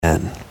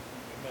And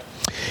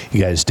you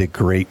guys did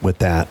great with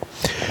that.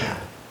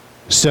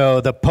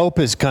 So the Pope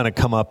has kind of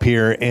come up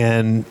here,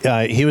 and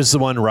he was the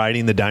one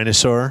riding the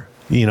dinosaur,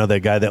 the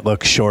guy that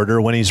looks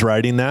shorter when he's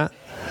riding that.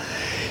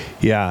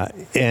 Yeah,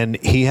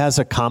 and he has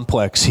a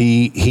complex.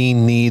 He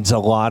needs a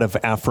lot of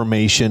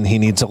affirmation. He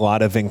needs a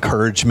lot of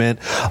encouragement.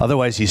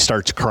 Otherwise, he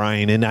starts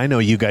crying, and I know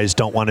you guys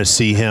don't want to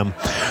see him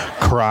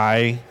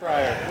cry.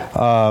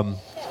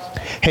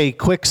 Hey,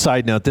 quick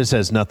side note. This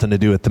has nothing to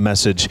do with the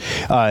message.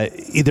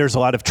 There's a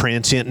lot of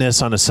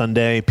transientness on a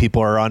Sunday.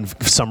 People are on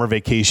summer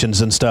vacations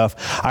and stuff.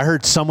 I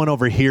heard someone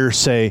over here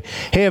say,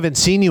 hey, I haven't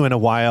seen you in a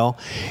while.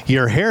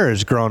 Your hair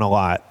has grown a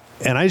lot.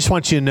 And I just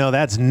want you to know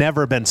that's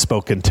never been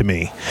spoken to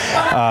me.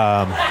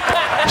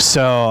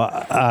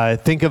 So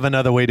think of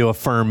another way to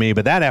affirm me,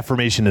 but that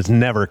affirmation has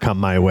never come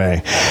my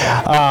way.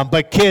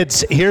 But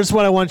kids, here's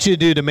what I want you to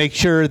do to make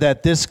sure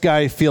that this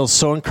guy feels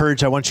so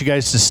encouraged. I want you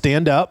guys to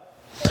stand up.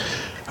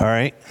 All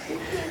right.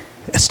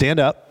 Stand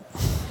up.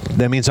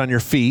 That means on your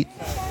feet.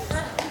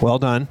 Well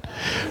done.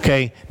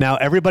 Okay. Now,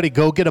 everybody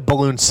go get a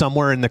balloon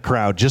somewhere in the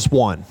crowd. Just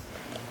one.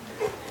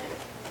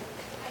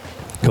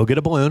 Go get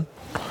a balloon.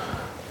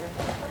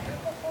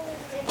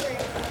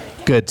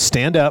 Good.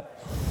 Stand up.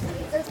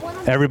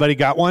 Everybody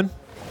got one?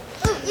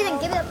 Ethan,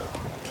 give it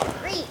up.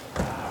 Great.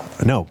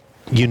 No.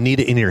 You need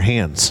it in your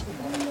hands.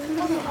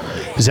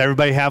 Does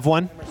everybody have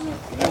one?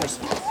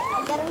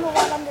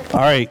 All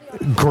right,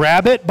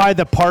 grab it by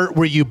the part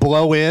where you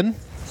blow in.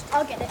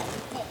 I'll get it.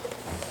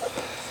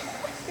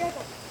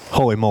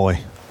 Holy moly.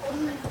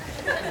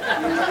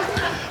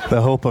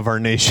 The hope of our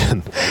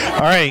nation.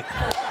 All right,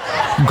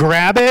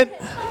 grab it.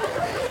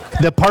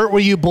 The part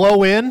where you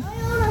blow in.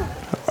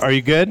 Are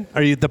you good?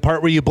 Are you the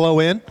part where you blow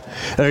in?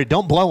 All right,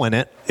 don't blow in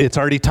it. It's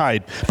already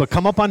tied. But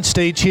come up on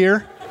stage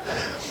here.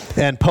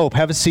 And Pope,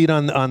 have a seat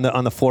on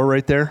the floor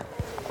right there.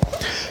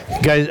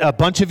 Guys, a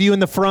bunch of you in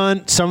the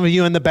front, some of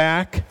you in the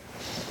back.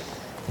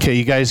 Okay,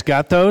 you guys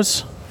got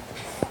those?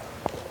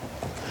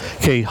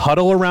 Okay,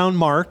 huddle around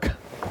Mark.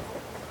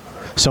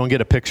 Someone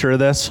get a picture of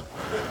this.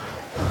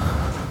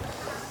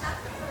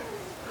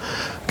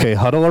 Okay,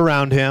 huddle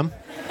around him.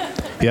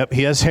 Yep,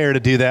 he has hair to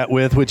do that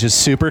with, which is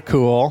super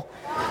cool.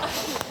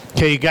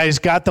 Okay, you guys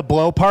got the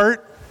blow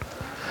part?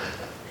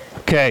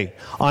 Okay,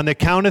 on the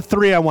count of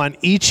 3, I want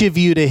each of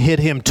you to hit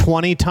him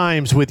 20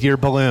 times with your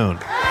balloon.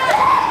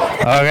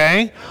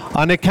 Okay?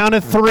 On the count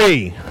of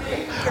 3.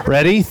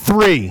 Ready?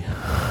 3.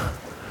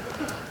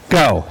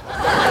 Go.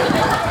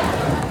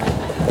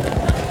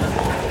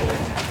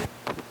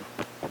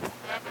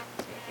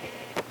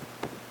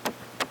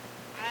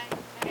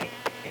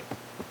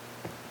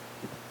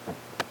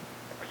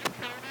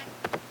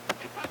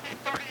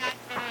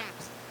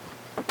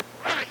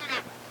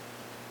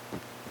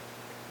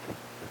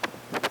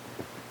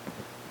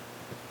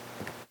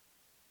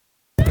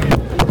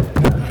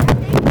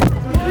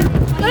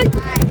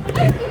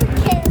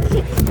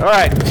 All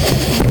right.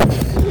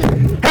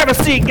 Have a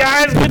seat,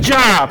 guys. Good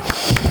job.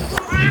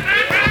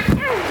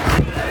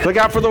 Look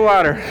out for the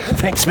water.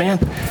 Thanks, man.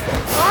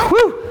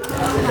 Woo!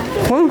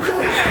 Woo!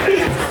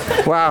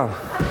 Wow.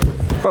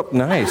 Oh,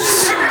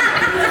 nice.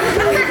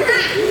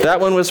 That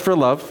one was for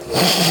love.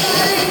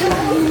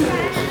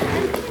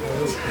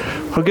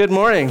 Well, good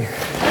morning.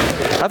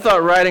 I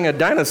thought riding a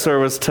dinosaur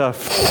was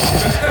tough.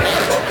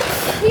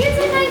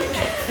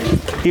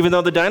 Even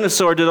though the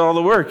dinosaur did all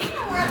the work.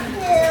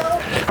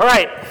 All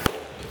right.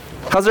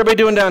 How's everybody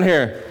doing down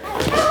here?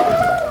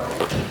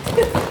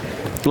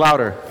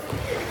 Louder.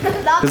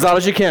 As loud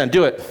as you can.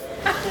 Do it.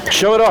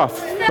 Show it off.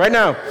 Right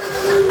now.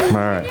 All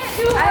right.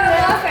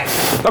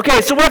 Okay,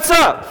 so what's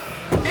up?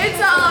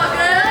 It's all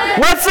good.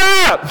 What's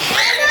up?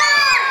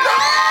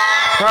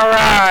 All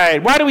right.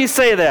 Why do we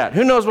say that?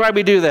 Who knows why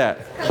we do that?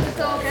 It's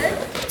all good.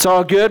 It's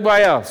all good.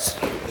 Why else?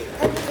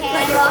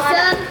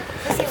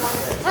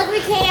 We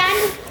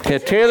can. Okay,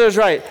 Taylor's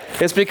right.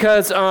 It's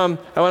because I want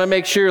to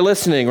make sure you're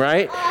listening,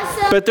 right?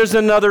 Awesome. But there's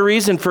another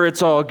reason for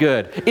it's all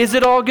good. Is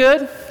it all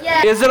good?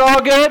 Yes. Is it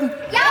all good?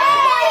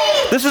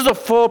 Yay! This is a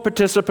full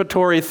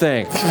participatory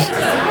thing.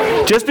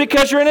 Just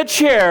because you're in a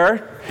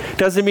chair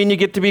doesn't mean you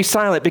get to be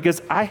silent,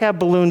 because I have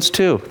balloons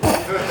too.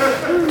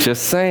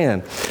 Just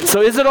saying.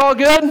 So is it all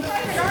good?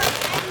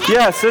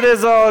 Yes, it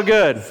is all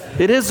good.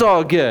 It is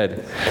all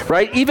good,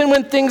 right? Even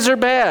when things are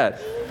bad,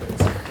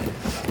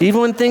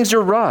 even when things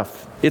are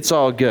rough, it's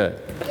all good.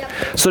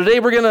 So today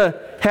we're going to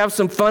have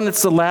some fun.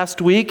 It's the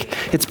last week.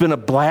 It's been a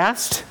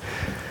blast.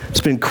 It's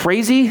been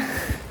crazy.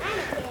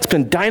 It's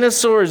been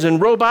dinosaurs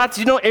and robots.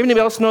 Anybody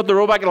else know the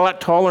robot got a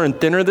lot taller and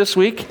thinner this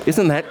week?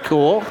 Isn't that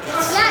cool?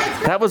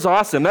 That was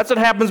awesome. That's what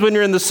happens when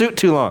you're in the suit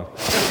too long.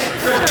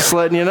 Just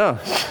letting you know.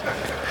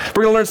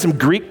 We're going to learn some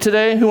Greek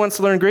today. Who wants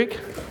to learn Greek?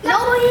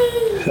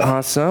 Nobody.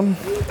 Awesome.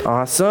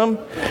 Awesome.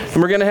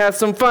 And we're going to have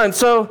some fun.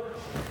 So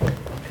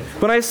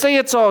when I say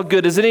it's all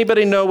good, does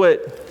anybody know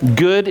what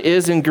good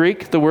is in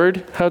Greek, the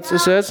word, how it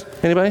says?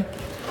 Anybody?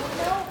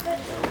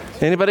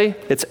 Anybody?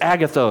 It's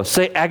agathos.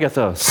 Say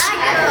agathos.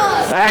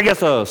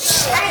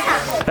 Agathos.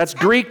 Agathos. That's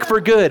Greek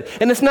for good.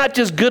 And it's not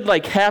just good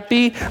like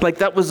happy, like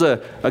that was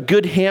a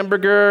good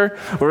hamburger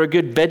or a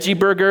good veggie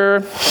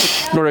burger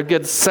or a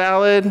good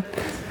salad.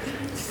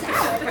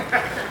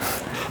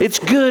 It's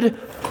good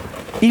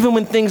even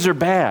when things are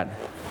bad.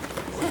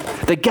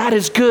 That God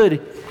is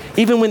good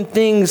even when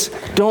things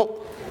don't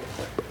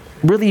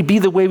really be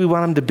the way we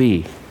want them to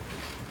be.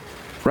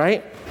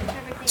 Right?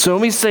 So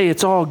when we say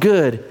it's all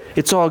good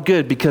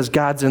because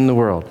God's in the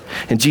world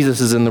and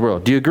Jesus is in the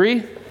world. Do you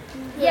agree?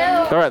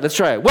 Yeah. All right, let's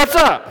try it. What's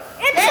up?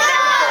 It's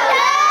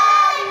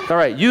all good. All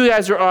right, you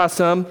guys are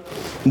awesome.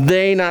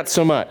 They not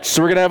so much.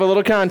 So we're going to have a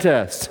little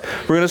contest.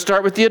 We're going to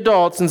start with the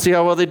adults and see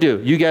how well they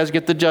do. You guys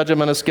get to judge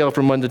them on a scale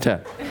from 1 to 10.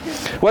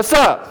 What's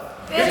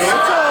up? It's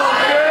all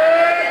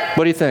good.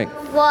 What do you think?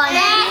 1.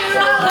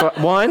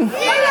 1?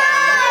 0.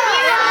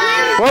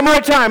 One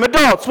more time.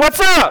 Adults, what's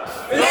up?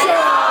 It's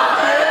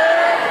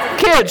all good.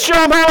 Kids, show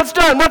them how it's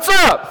done. What's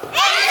up?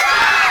 It's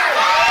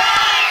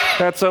all good.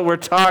 That's what we're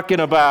talking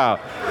about.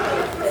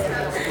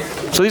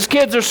 So these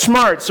kids are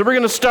smart. So we're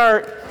going to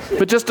start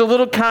with just a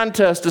little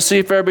contest to see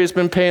if everybody's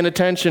been paying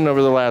attention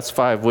over the last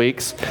 5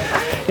 weeks.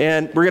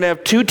 And we're going to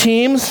have 2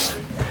 teams.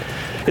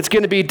 It's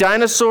going to be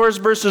dinosaurs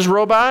versus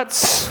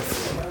robots.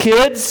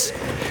 Kids,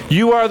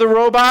 you are the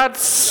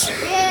robots.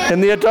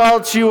 And the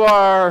adults, you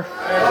are...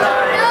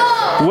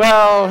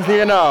 Well,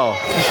 you know,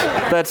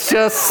 that's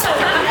just,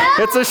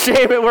 it's a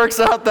shame it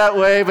works out that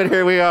way, but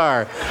here we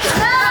are.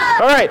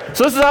 All right,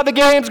 so this is how the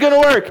game's going to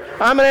work.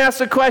 I'm going to ask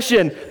a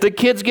question. The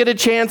kids get a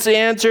chance to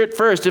answer it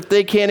first. If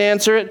they can't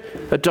answer it,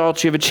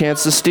 adults, you have a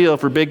chance to steal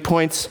for big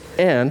points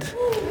and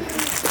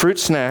fruit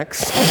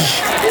snacks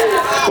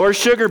or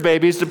sugar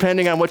babies,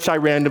 depending on which I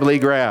randomly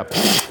grab.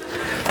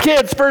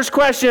 Kids, first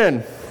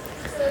question.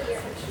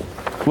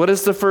 What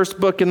is the first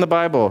book in the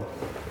Bible?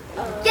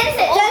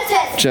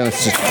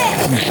 Genesis.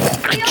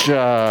 Good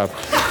job.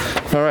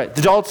 All right.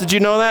 Adults, did you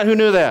know that? Who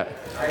knew that?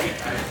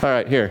 All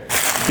right, here.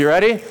 You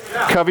ready?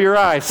 Cover your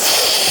eyes.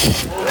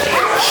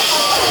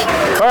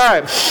 All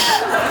right.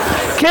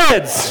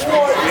 Kids,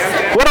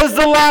 what is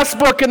the last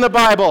book in the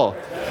Bible?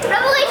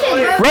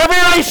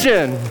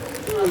 Revelation.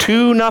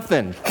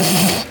 2-0.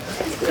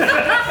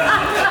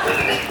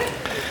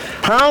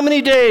 How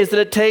many days did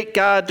it take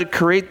God to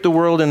create the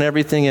world and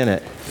everything in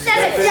it?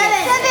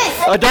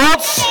 7.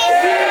 Adults?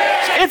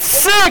 It's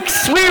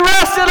 6. We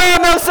rested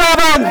on the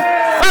 7.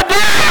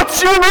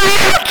 Adults, you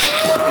rock!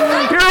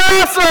 You're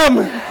awesome.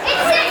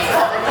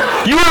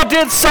 You all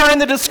did sign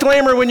the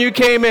disclaimer when you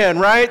came in,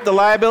 right? The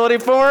liability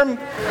form?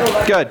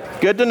 Good.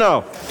 Good to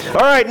know.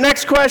 All right,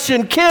 next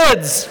question.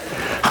 Kids,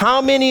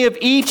 how many of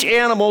each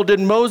animal did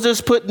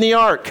Moses put in the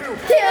ark? 2.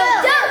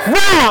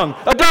 Wrong.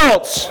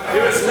 Adults.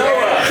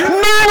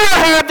 Noah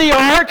had the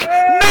ark,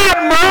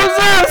 not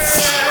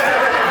Moses.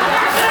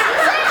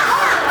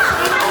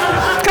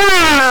 Come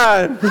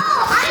on.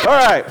 All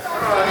right.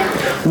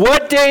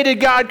 What day did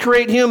God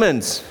create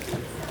humans?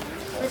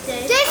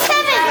 Day 7.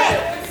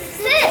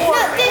 6.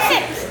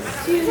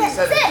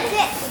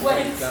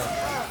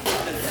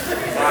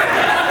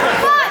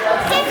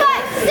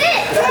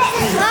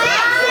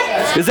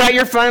 Is that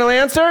your final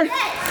answer?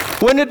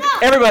 When did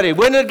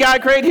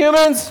God create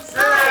humans?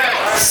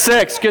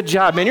 6. Good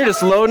job, man. You're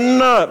just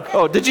loading up.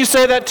 Oh, did you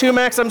say that too,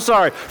 Max? I'm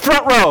sorry.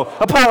 Front row.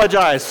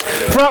 Apologize.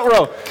 Front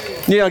row.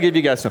 Yeah, I'll give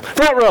you guys some.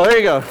 Front row. There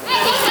you go.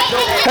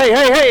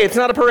 Hey. It's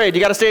not a parade.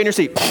 You got to stay in your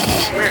seat.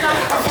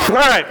 All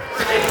right.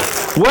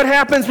 What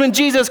happens when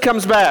Jesus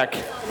comes back?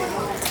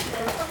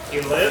 He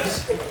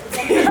lives.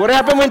 What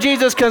happened when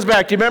Jesus comes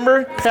back? Do you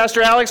remember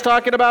Pastor Alex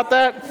talking about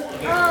that?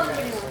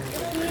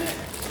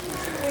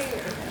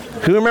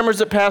 Who remembers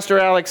that Pastor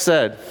Alex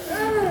said?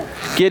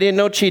 Gideon,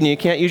 no cheating. You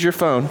can't use your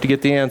phone to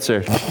get the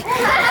answer.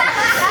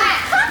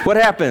 What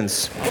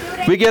happens?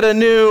 We get a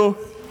new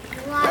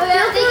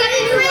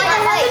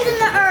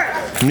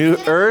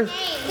earth,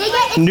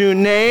 new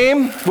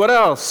name. What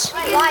else? The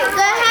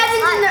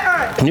heavens and the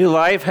earth. New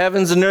life,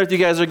 heavens and earth. You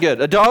guys are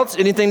good. Adults,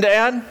 anything to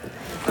add?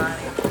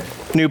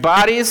 New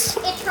bodies.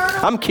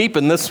 I'm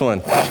keeping this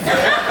one.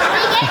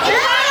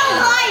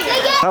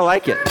 I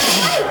like it.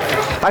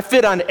 I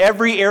fit on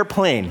every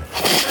airplane.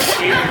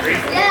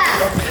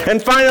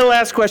 And finally,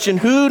 last question.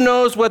 Who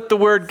knows what the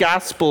word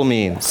gospel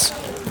means?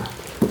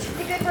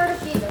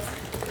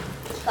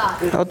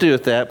 I'll do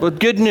with that. But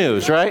good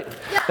news, right?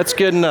 That's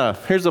good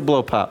enough. Here's a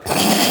blow pop.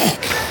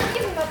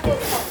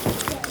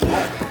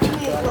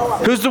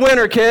 Who's the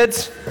winner,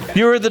 kids?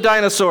 You or the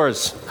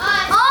dinosaurs?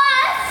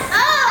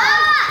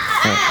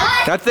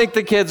 I think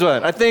the kids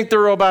won. I think the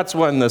robots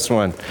won this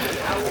one.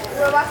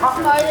 Robots are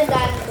smarter than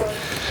dinosaurs.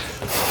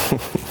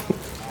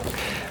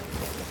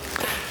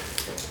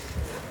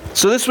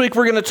 So this week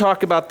we're going to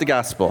talk about the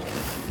gospel,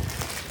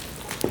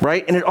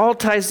 right? And it all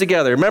ties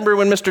together. Remember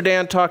when Mr.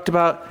 Dan talked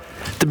about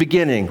the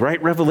beginning,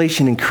 right?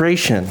 Revelation and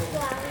creation.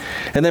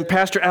 And then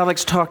Pastor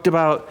Alex talked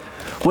about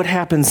what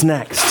happens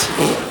next,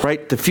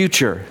 right? The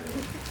future.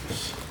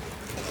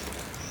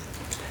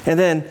 And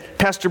then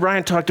Pastor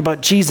Brian talked about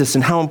Jesus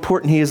and how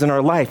important he is in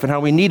our life and how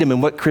we need him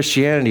and what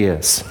Christianity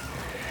is.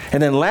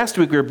 And then last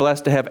week we were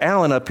blessed to have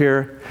Alan up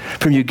here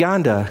from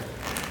Uganda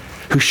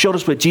who showed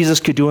us what Jesus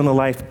could do in the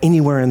life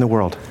anywhere in the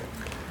world.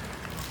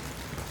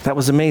 That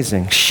was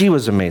amazing. She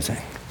was amazing.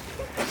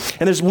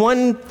 And there's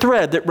one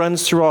thread that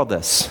runs through all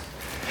this,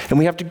 and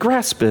we have to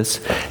grasp this,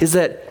 is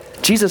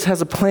that Jesus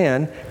has a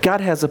plan,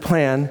 God has a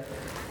plan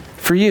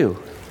for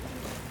you.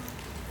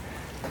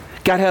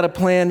 God had a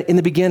plan in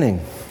the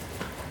beginning.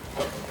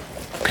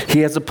 He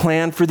has a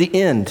plan for the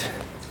end.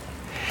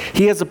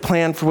 He has a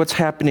plan for what's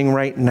happening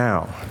right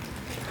now.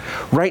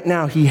 Right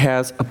now, he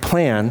has a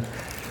plan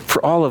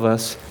for all of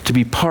us to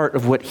be part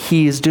of what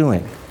he is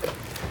doing.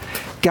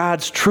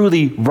 God's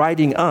truly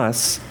writing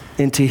us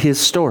into his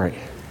story.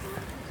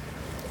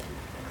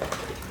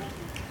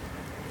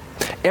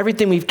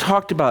 Everything we've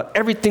talked about,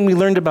 everything we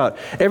learned about,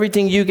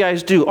 everything you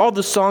guys do, all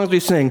the songs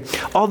we sing,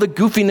 all the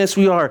goofiness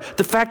we are,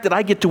 the fact that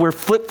I get to wear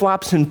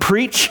flip-flops and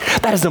preach,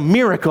 that is a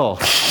miracle.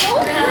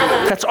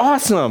 That's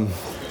awesome.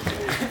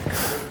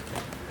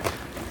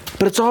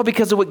 But it's all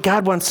because of what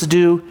God wants to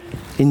do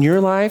in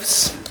your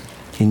lives,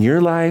 in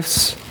the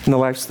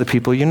lives of the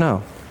people you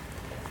know.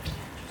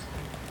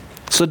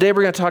 So today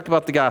we're going to talk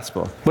about the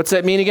gospel. What's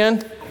that mean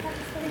again?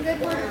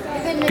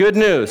 Good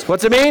news.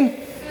 What's it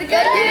mean? The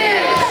good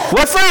news.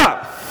 What's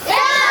up? Yeah.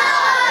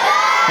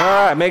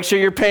 All right, make sure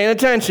you're paying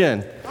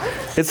attention.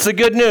 It's the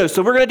good news.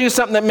 So we're going to do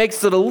something that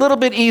makes it a little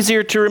bit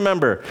easier to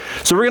remember.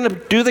 So we're going to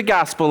do the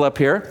gospel up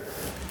here.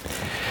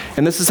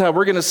 And this is how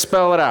we're going to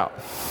spell it out.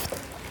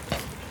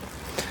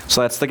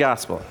 So that's the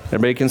gospel.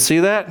 Everybody can see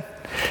that?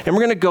 And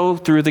we're going to go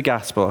through the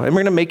gospel. And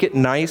we're going to make it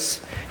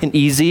nice and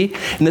easy.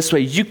 And this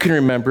way you can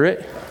remember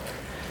it.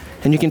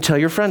 And you can tell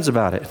your friends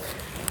about it.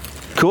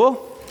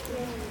 Cool?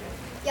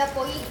 Yeah,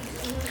 boy.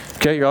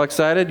 Okay, you're all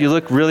excited? You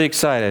look really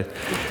excited.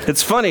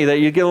 It's funny that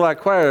you get a lot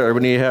quieter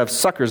when you have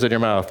suckers in your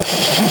mouth.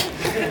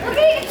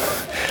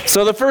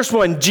 So the first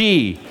one,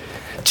 G.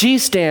 G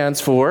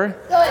stands for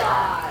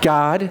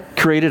God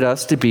created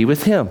us to be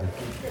with him.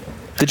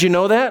 Did you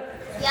know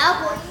that?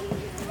 Yeah, boy.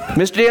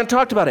 Mr. Dan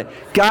talked about it.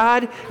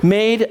 God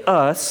made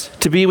us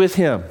to be with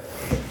him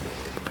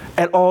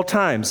at all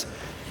times.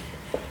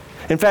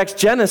 In fact,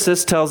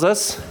 Genesis tells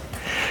us,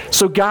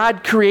 so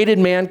God created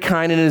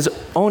mankind in his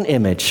own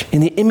image.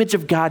 In the image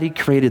of God, he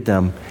created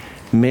them.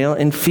 Male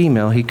and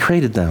female, he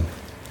created them.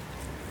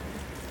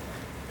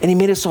 And he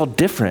made us all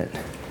different.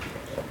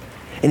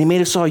 And he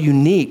made us all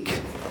unique.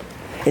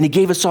 And he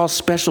gave us all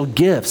special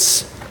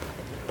gifts,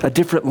 a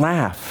different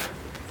laugh.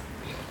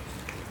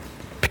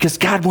 Because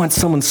God wants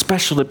someone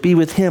special to be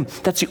with him.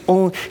 That's the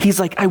only, he's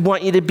like, I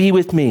want you to be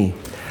with me.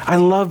 I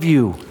love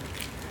you.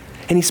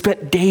 And he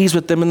spent days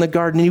with them in the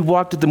garden, and he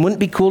walked with them.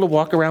 Wouldn't it be cool to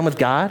walk around with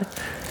God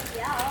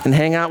and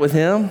hang out with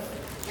him?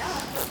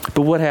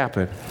 But what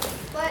happened?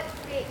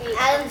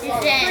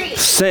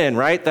 Sin,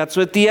 right? That's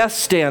what the S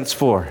stands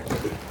for.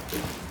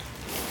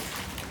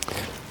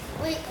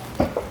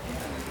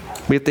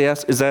 Wait, the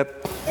S, is that?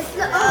 It's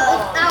the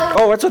O.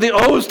 Oh, that's what the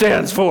O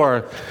stands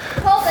for.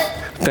 Hold it.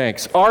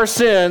 Thanks. Our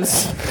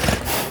sins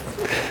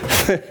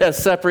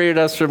has separated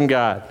us from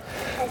God.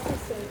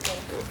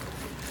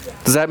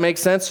 Does that make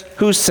sense?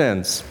 Whose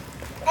sins?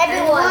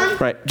 Everyone.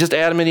 Right. Just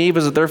Adam and Eve,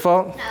 is it their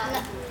fault?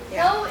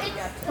 No,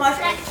 it's the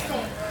sex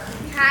thing.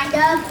 Kind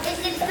of.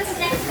 It's the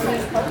sex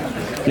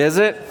thing. Is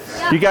it?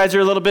 You guys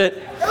are a little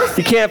bit,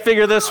 you can't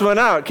figure this one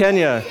out, can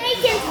you?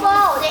 Satan's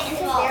fault.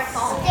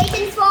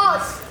 Satan's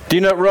fault. Do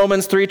you know what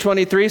Romans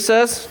 3:23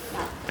 says?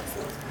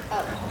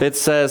 It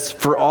says,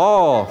 for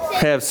all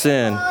have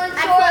sinned.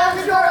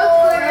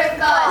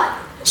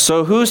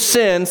 So whose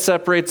sin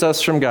separates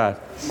us from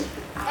God?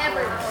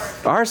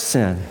 Our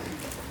sin,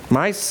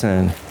 my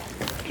sin,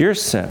 your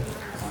sin.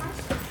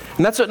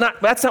 And that's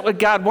not what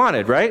God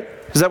wanted, right?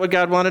 Is that what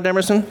God wanted,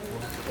 Emerson?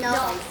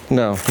 No.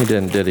 No, he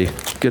didn't, did he?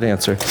 Good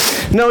answer.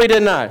 No, he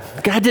did not.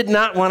 God did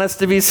not want us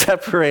to be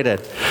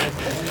separated.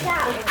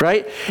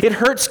 Right? It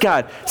hurts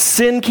God.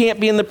 Sin can't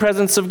be in the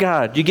presence of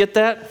God. Do you get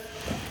that?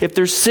 If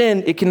there's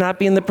sin, it cannot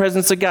be in the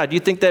presence of God. Do you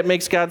think that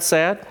makes God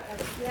sad?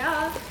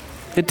 Yeah.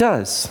 It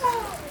does.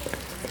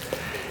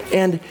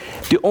 And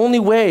the only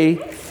way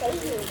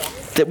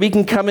that we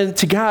can come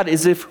into God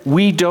is if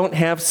we don't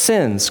have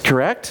sins,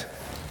 correct?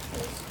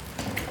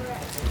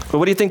 But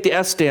what do you think the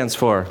S stands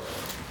for?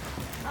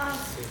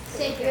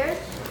 Savior.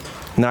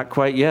 Not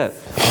quite yet,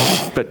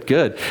 but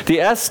good.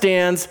 The S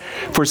stands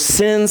for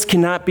sins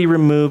cannot be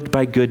removed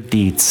by good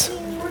deeds.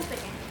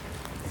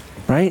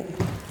 Right?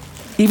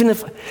 Even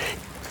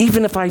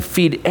if I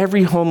feed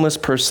every homeless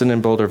person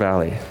in Boulder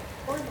Valley,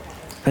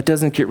 that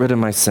doesn't get rid of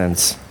my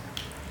sins.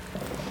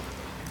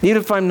 Even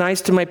if I'm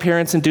nice to my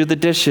parents and do the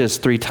dishes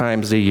 3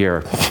 times a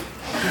year.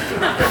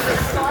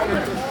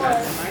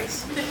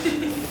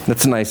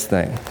 That's a nice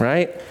thing,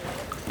 right?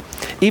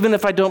 Even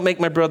if I don't make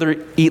my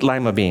brother eat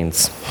lima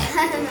beans.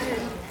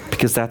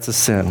 Because that's a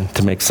sin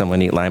to make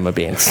someone eat lima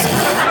beans.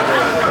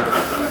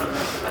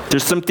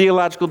 There's some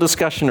theological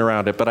discussion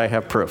around it, but I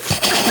have proof.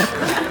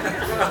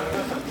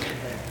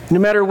 No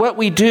matter what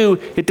we do,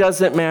 it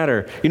doesn't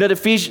matter. You know,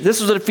 this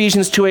is what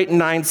Ephesians 2:8 and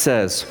 9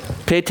 says.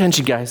 Pay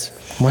attention, guys.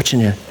 I'm watching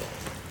you.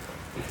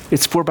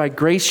 It's for by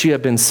grace you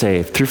have been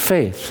saved through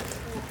faith.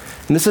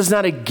 And this is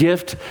not a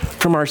gift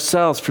from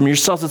ourselves, from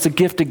yourselves. It's a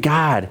gift to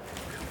God,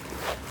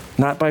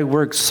 not by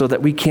works, so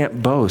that we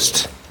can't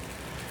boast.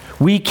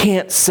 We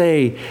can't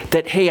say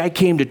that, hey, I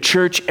came to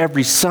church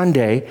every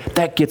Sunday.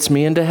 That gets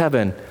me into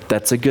heaven.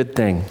 That's a good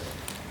thing.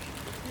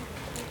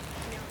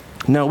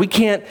 No, we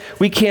can't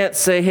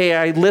say, hey,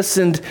 I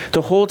listened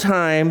the whole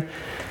time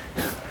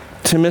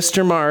to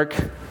Mr. Mark,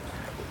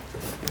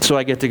 so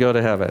I get to go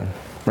to heaven,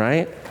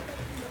 right?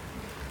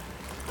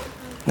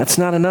 That's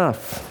not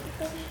enough.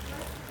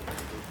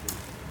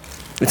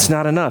 It's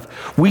not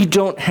enough. We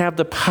don't have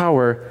the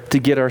power to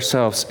get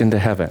ourselves into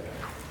heaven.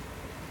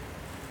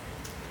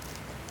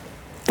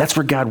 That's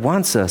where God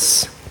wants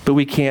us, but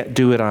we can't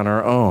do it on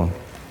our own.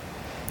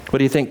 What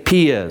do you think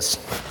P is?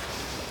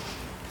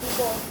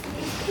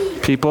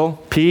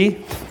 People?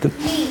 P?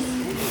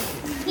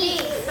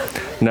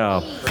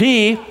 No.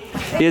 P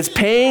is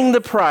paying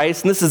the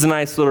price, and this is a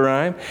nice little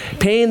rhyme,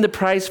 paying the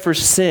price for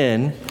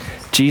sin.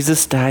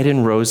 Jesus died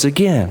and rose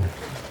again.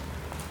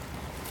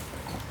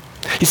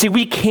 You see,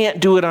 we can't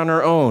do it on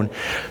our own,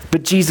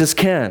 but Jesus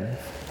can.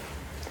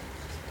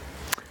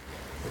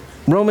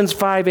 Romans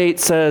 5:8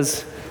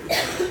 says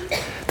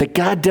that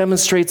God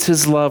demonstrates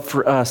his love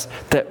for us,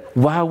 that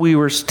while we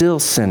were still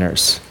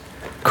sinners,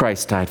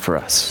 Christ died for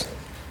us.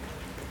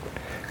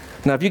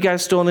 Now, have you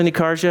guys stolen any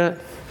cars yet?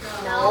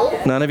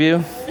 No. None of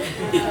you?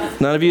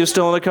 None of you have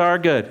stolen a car?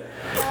 Good.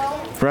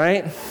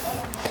 Right?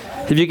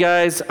 Have you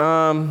guys,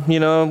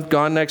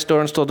 gone next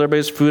door and stole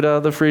everybody's food out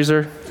of the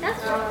freezer?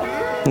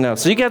 No.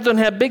 So you guys don't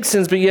have big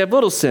sins, but you have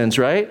little sins,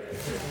 right?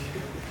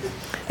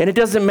 And it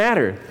doesn't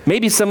matter.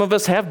 Maybe some of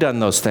us have done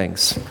those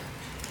things.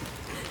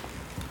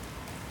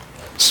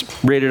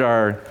 Raided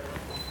our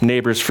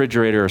neighbor's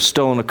refrigerator, or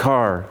stolen a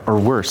car, or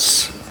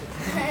worse.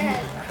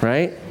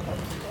 Right?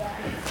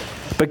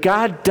 But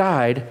God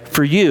died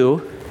for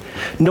you,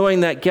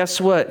 knowing that,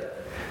 guess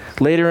what?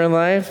 Later in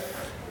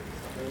life,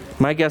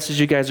 my guess is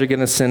you guys are going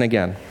to sin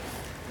again.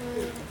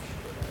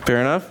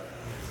 Fair enough?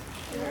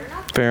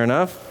 Fair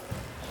enough?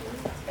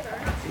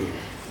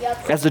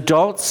 As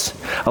adults,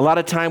 a lot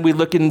of time we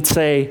look and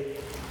say,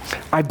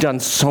 I've done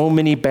so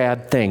many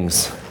bad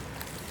things.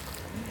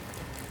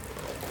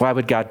 Why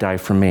would God die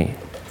for me?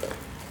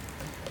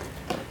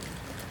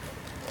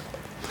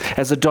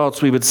 As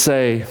adults, we would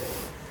say,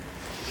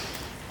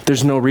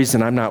 there's no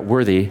reason, I'm not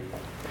worthy.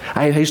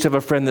 I used to have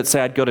a friend that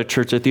said, I'd go to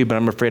church with you, but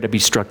I'm afraid I'd be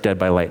struck dead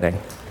by lightning.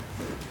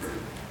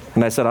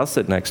 And I said, I'll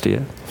sit next to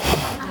you.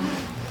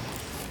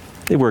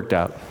 It worked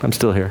out. I'm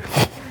still here.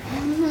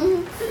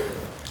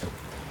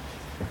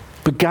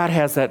 But God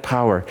has that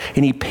power,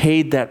 and he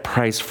paid that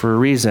price for a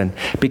reason,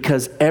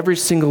 because every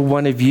single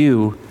one of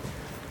you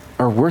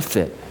are worth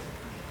it.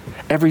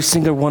 Every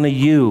single one of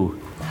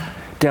you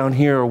down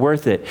here are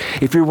worth it.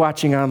 If you're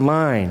watching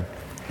online,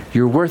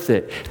 you're worth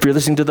it. If you're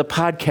listening to the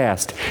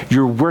podcast,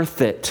 you're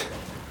worth it.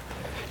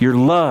 You're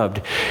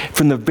loved.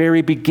 From the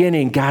very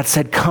beginning, God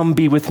said, come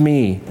be with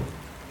me.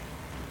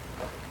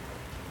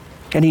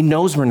 And he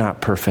knows we're not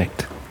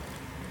perfect.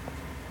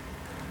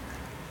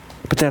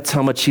 But that's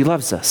how much he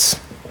loves us.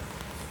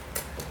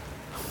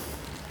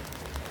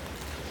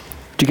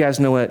 Do you guys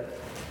know what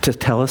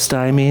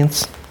tetelestai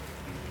means?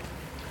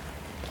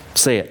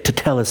 Say it,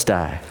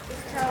 tetelestai.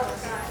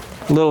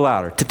 A little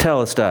louder,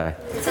 tetelestai.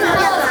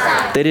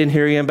 They didn't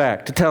hear you in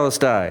back.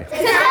 Tetelestai.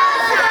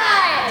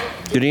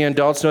 Do any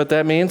adults know what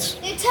that means?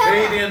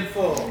 Paid in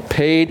full.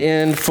 Paid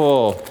in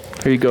full.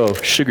 Here you go,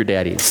 sugar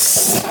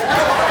daddies.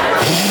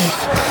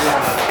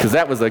 Because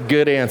that was a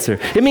good answer.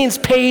 It means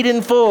paid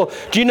in full.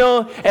 Do you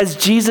know, as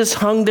Jesus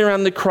hung there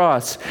on the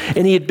cross,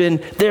 and he had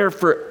been there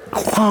for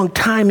a long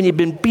time, and he'd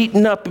been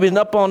beaten up, he'd been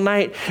up all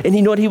night, and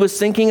you know what he was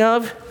thinking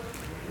of?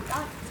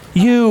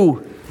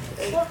 You.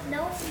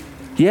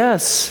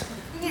 Yes.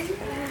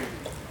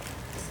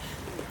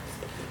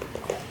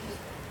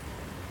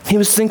 He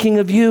was thinking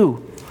of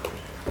you.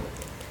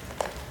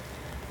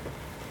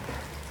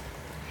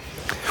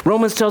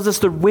 Romans tells us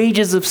the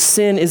wages of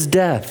sin is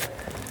death.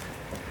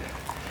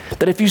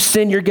 That if you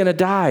sin, you're going to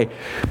die.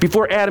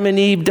 Before Adam and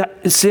Eve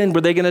sinned,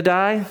 were they going to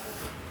die?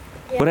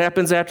 Yeah. What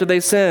happens after they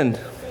sinned?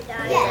 They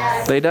died.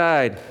 Yes. They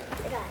died.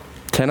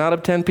 10 out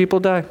of 10 people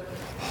die.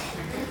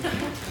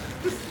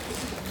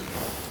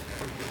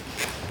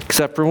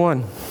 Except for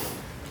one.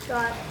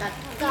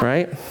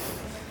 Right?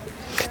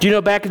 Do you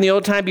know back in the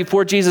old time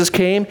before Jesus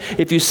came,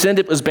 if you sinned,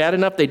 it was bad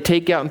enough, they'd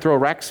take you out and throw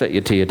rocks at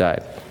you till you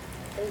died.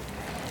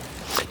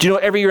 Do you know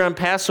every year on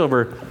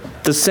Passover,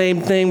 the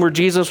same thing where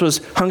Jesus was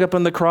hung up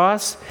on the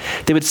cross,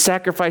 they would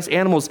sacrifice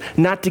animals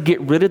not to get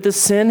rid of the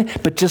sin,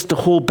 but just to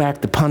hold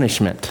back the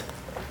punishment.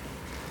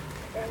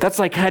 That's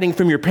like hiding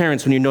from your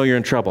parents when you know you're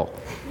in trouble.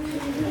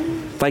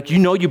 Like you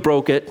know you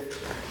broke it,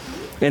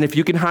 and if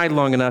you can hide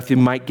long enough, you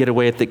might get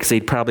away with it because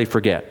they'd probably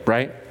forget,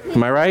 right?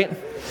 Am I right?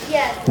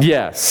 Yes.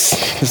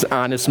 Yes. He's an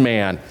honest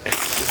man.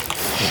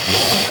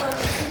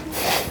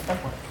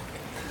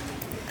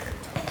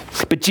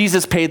 But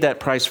Jesus paid that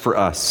price for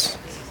us.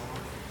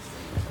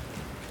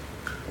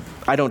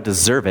 I don't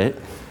deserve it.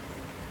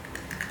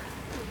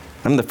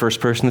 I'm the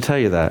first person to tell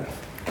you that.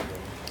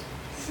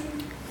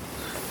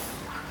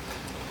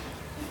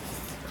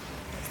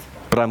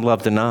 but I'm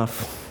loved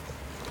enough.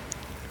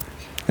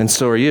 And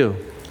so are you.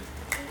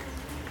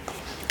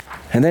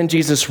 And then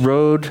Jesus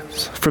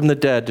rose from the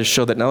dead to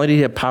show that not only did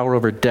he have power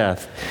over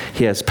death,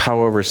 he has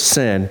power over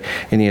sin,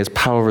 and he has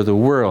power over the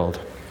world.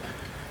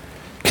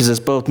 Because as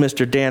both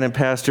Mr. Dan and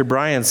Pastor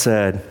Brian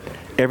said,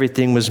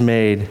 everything was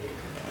made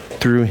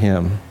through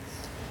him,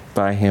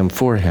 by him,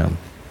 for him.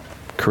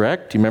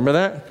 Correct? Do you remember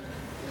that?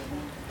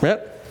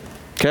 Yep.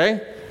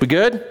 Okay? We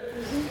good?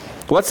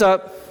 What's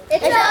up?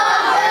 It's all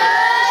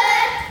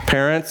good.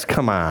 Parents,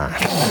 come on.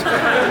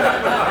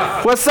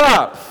 What's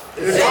up?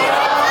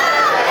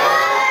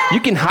 You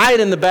can hide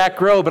in the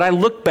back row, but I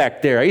look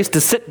back there. I used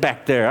to sit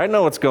back there. I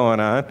know what's going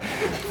on.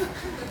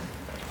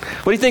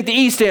 What do you think the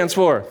E stands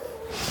for?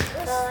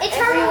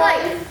 Eternal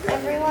life.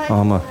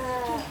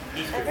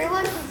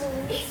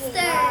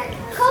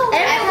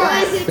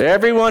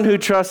 Everyone who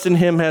trusts in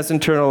him has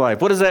eternal life.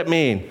 What does that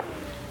mean?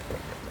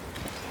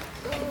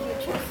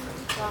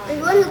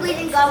 Everyone who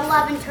believes in God will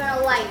have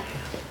eternal life.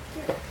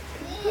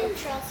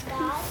 Trust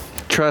God.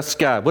 Trust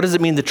God. What does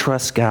it mean to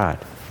trust God?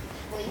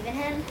 Believe in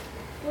him.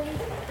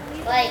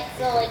 Trust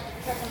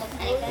him with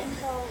anything.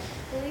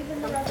 Believe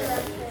in the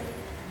resurrection.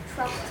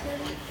 Trust him.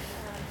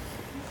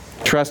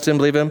 Trust him,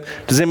 believe him.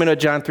 Does anyone know what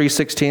John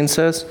 3:16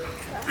 says?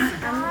 Do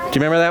you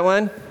remember that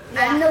one?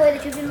 I'm the way,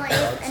 the truth, and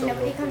life, and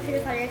nobody comes to the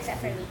Father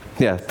except for me.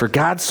 Yeah. For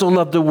God so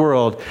loved the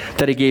world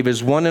that he gave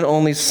his one and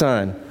only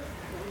Son,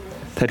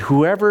 that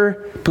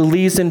whoever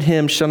believes in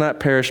him shall not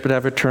perish but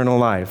have eternal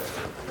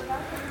life.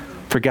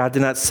 For God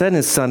did not send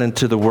his Son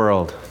into the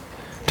world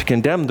to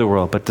condemn the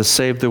world, but to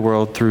save the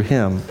world through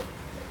him.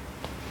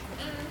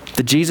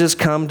 Did Jesus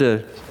come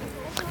to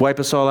wipe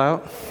us all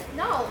out?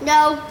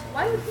 No.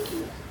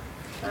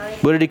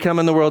 What did he come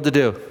in the world to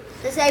do?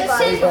 To save us.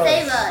 To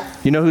save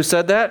us. You know who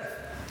said that?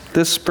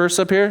 This verse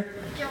up here?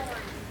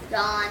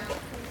 John.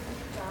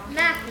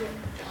 Matthew.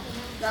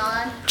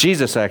 John.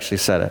 Jesus actually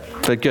said it.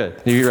 But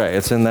good. You're right.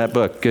 It's in that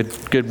book.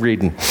 Good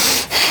reading.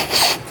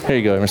 Here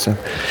you go, Emerson.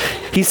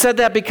 He said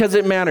that because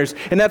it matters.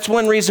 And that's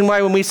one reason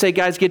why when we say,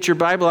 guys, get your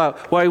Bible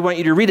out, why we want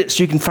you to read it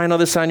so you can find all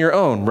this on your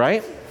own,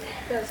 right?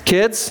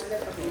 Kids?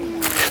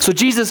 So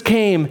Jesus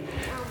came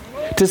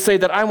to say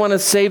that I want to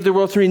save the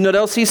world through you. You know what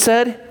else he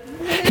said?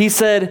 He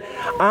said,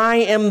 I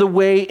am the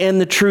way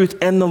and the truth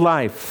and the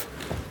life.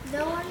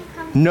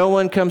 No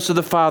one comes to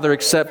the Father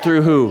except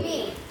through who?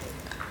 Me.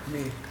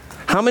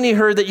 How many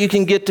heard that you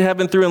can get to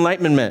heaven through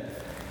enlightenment?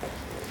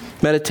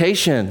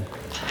 Meditation.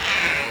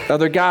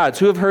 Other gods.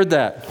 Who have heard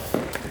that?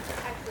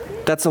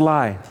 That's a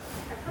lie.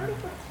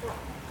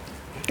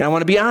 And I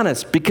want to be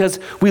honest, because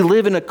we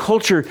live in a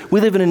culture, we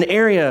live in an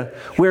area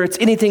where it's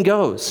anything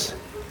goes.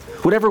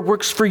 Whatever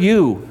works for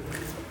you.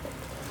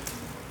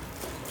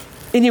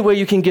 Any way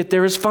you can get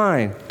there is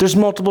fine. There's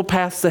multiple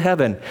paths to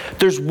heaven.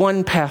 There's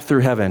one path through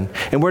heaven.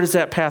 And where does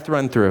that path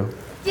run through?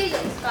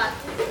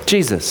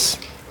 Jesus.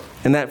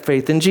 And that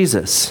faith in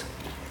Jesus.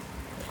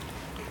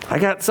 I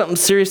got something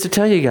serious to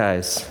tell you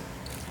guys.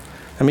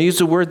 I'm going to use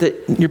a word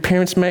that your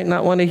parents might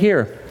not want to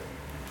hear.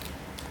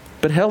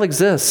 But hell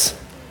exists.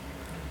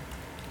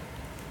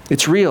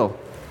 It's real.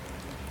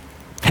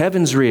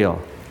 Heaven's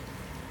real.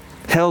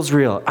 Hell's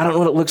real. I don't know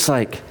what it looks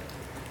like.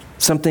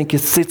 Some think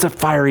it's a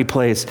fiery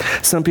place.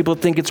 Some people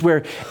think it's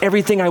where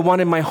everything I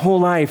wanted my whole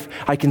life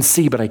I can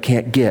see but I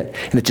can't get.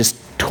 And it just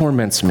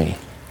torments me.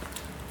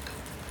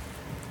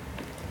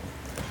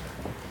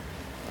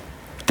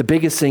 The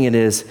biggest thing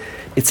it's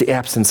the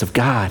absence of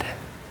God.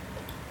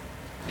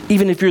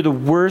 Even if you're the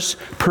worst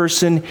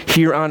person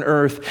here on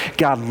earth,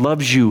 God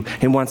loves you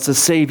and wants to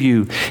save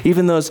you.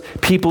 Even those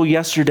people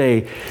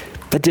yesterday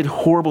that did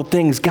horrible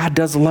things, God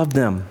does love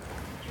them.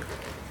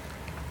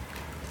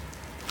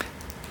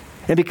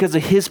 And because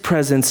of his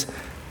presence,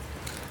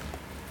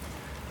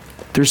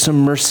 there's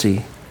some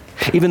mercy.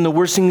 Even the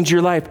worst things in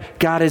your life,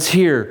 God is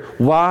here.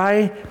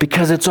 Why?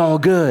 Because it's all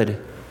good.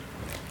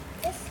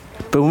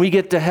 But when we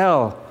get to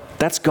hell,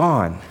 that's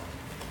gone.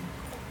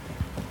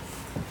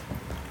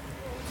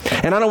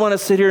 And I don't want to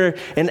sit here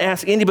and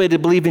ask anybody to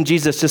believe in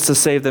Jesus just to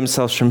save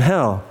themselves from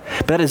hell.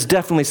 But that is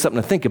definitely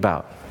something to think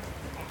about.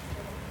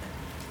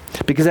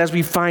 Because as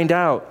we find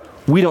out,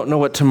 we don't know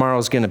what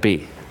tomorrow's going to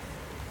be.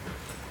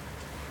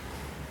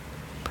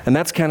 And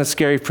that's kind of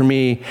scary for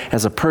me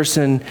as a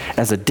person,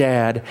 as a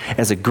dad,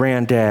 as a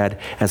granddad,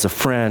 as a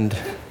friend.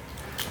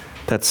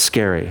 That's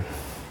scary. You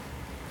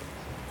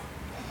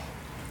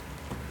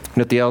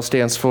know what the L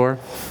stands for?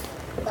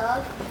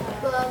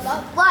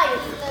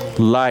 Life.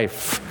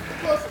 Life.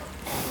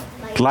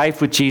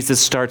 Life with Jesus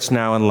starts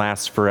now and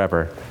lasts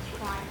forever.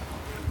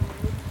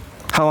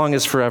 How long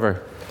is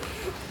forever?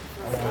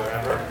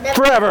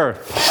 Forever.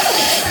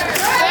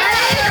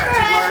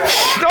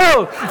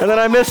 Oh, and then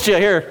I missed you.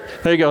 Here.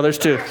 There you go. There's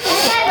two.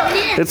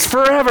 It's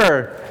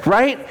forever,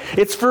 right?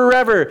 It's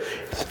forever.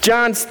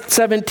 John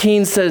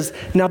 17 says,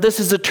 now this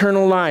is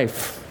eternal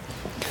life,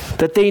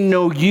 that they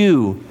know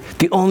you,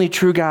 the only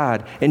true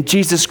God, and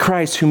Jesus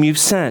Christ whom you've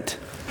sent.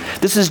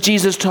 This is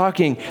Jesus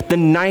talking the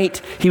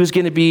night he was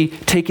going to be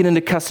taken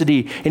into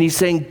custody. And he's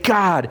saying,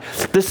 God,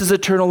 this is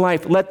eternal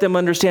life. Let them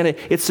understand it.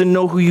 It's to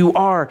know who you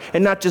are,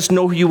 and not just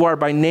know who you are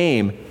by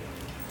name,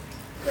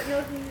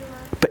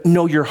 but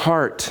know your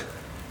heart.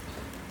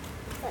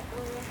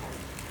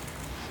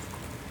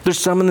 There's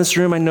some in this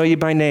room, I know you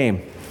by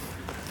name.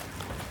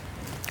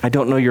 I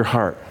don't know your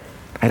heart.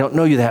 I don't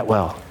know you that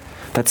well.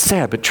 That's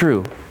sad, but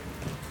true.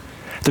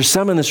 There's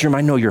some in this room,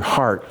 I know your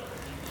heart.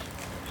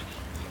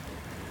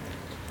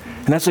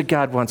 And that's what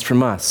God wants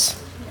from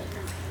us.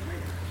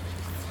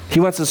 He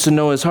wants us to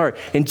know his heart.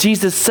 And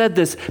Jesus said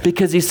this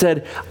because he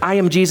said, I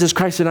am Jesus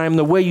Christ and I am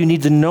the way. You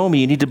need to know me.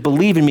 You need to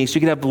believe in me so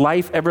you can have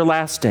life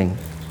everlasting.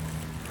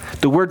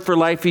 The word for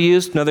life he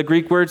used, another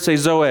Greek word, say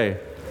Zoe.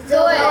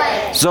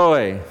 Zoe.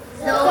 Zoe.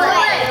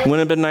 Zoe. Wouldn't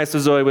have been nice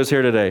if Zoe was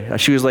here today.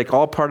 She was like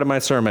all part of my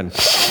sermon.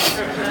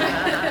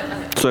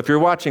 So if you're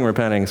watching,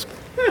 repentings.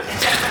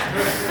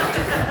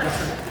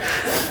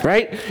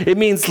 Right? It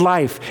means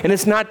life. And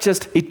it's not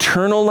just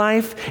eternal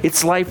life.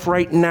 It's life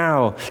right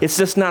now. It's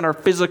just not our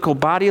physical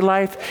body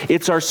life.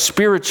 It's our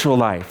spiritual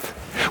life.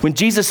 When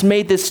Jesus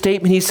made this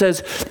statement, he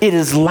says, it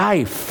is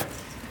life.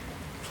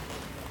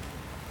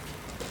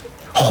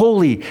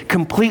 Wholly,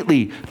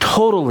 completely,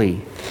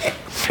 totally.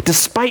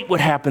 Despite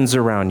what happens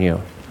around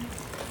you.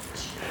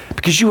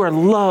 Because you are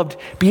loved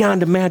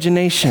beyond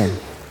imagination.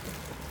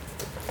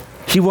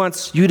 He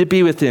wants you to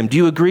be with him. Do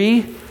you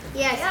agree?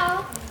 Yes.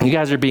 You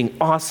guys are being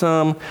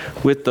awesome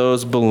with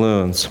those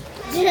balloons.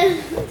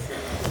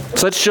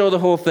 So let's show the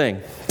whole thing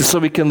so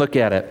we can look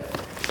at it.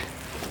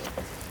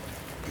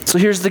 So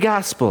here's the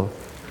gospel.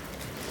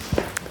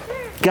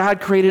 God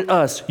created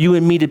us, you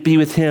and me, to be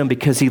with him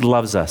because he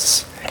loves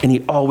us. And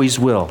he always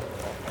will.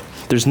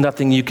 There's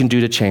nothing you can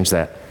do to change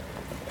that.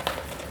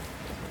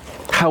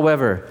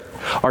 However,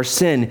 our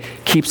sin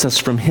keeps us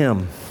from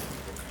him.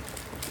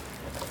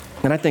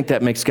 And I think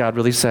that makes God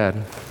really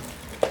sad.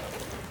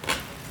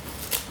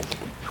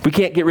 We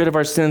can't get rid of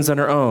our sins on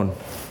our own.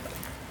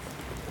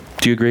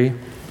 Do you agree?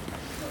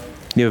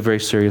 You have a very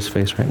serious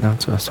face right now.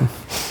 It's awesome.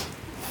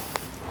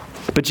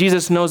 But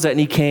Jesus knows that, and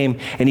he came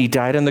and he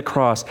died on the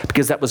cross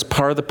because that was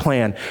part of the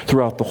plan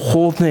throughout the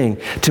whole thing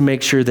to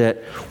make sure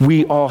that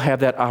we all have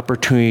that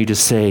opportunity to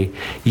say,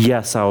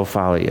 yes, I will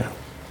follow you.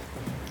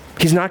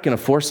 He's not going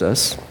to force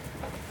us.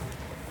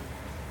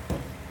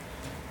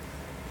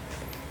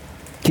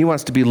 He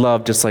wants to be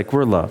loved just like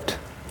we're loved.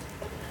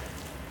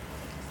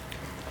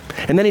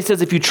 And then he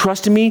says, if you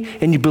trust in me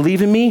and you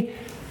believe in me,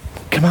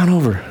 come on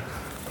over.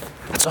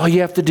 That's all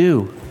you have to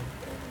do.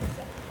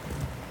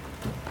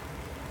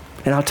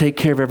 And I'll take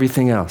care of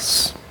everything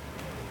else.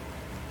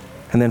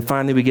 And then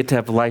finally we get to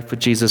have life with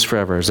Jesus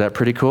forever. Is that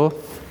pretty cool?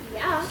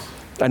 Yeah.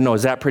 I know,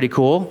 is that pretty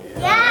cool?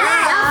 Yeah.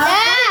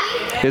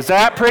 Yeah. Is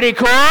that pretty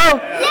cool? Yeah.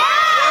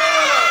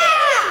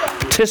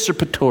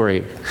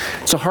 Participatory.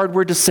 It's a hard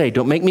word to say.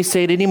 Don't make me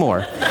say it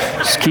anymore.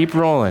 Just keep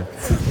rolling.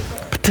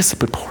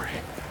 Participatory.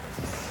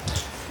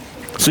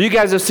 So you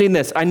guys have seen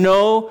this. I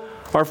know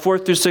our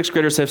 4th through 6th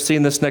graders have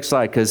seen this next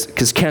slide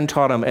because Ken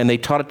taught them, and they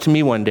taught it to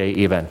me one day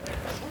even.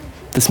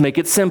 Let's make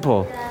it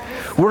simple.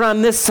 We're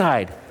on this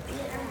side.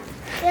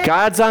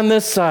 God's on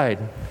this side.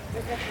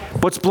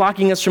 What's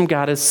blocking us from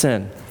God is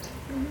sin.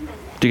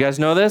 Do you guys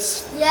know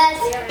this?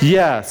 Yes.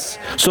 Yes.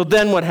 So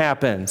then what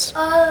happens?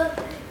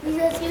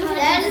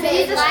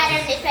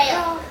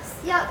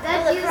 Yeah,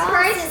 that's Jesus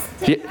Christ.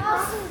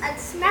 And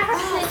smash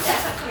it.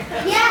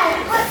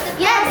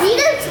 Yeah,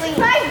 Jesus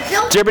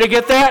Christ. Did everybody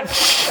get that?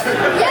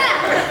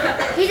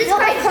 Yeah. Jesus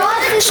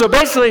Christ. So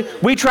basically,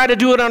 we try to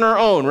do it on our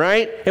own,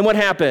 right? And what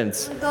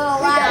happens? Go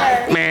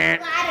ladder. Meh.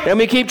 And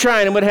we keep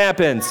trying, and what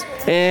happens?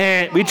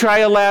 We try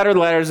a ladder. The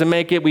ladder doesn't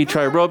make it. We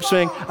try a rope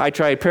swing. I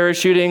tried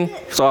parachuting.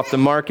 It's off the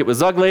mark. It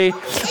was ugly.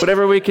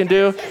 Whatever we can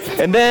do.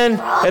 And then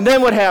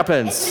what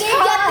happens?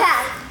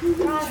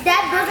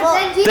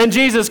 Then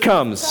Jesus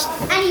comes.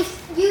 And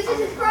he uses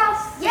his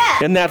cross. Yeah.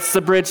 And that's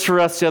the bridge for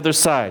us, the other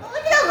side. Look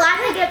at the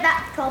ladder to get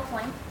that 12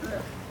 point.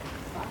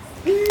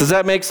 Does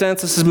that make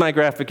sense? This is my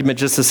graphic image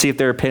just to see if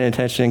they were paying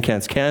attention in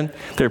Ken's. Ken,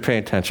 they're paying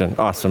attention.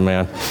 Awesome,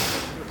 man.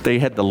 They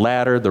had the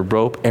ladder, the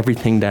rope,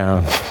 everything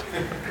down.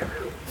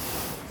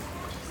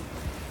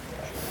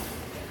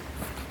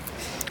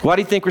 Why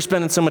do you think we're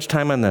spending so much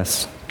time on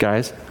this,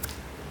 guys?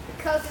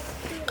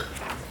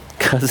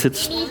 Because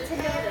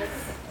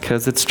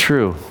it's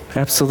true.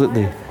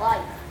 Absolutely.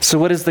 So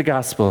what is the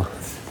gospel?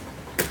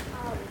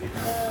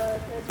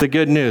 The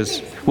good news.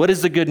 What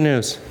is the good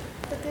news?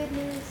 The good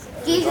news.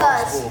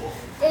 Jesus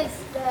is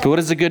the. What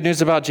is the good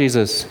news about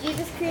Jesus?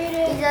 Jesus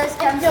created. Jesus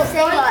comes to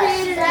save us.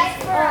 Created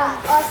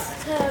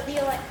us to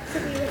be like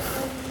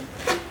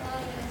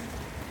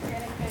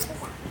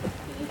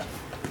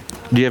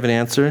Do you have an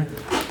answer?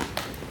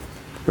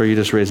 Or are you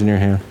just raising your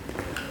hand?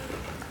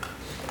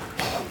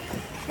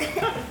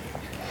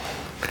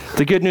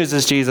 The good news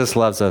is Jesus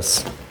loves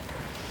us.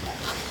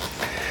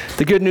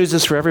 The good news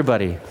is for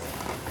everybody.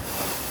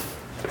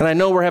 And I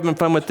know we're having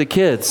fun with the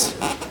kids,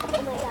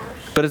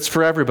 but it's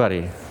for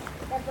everybody.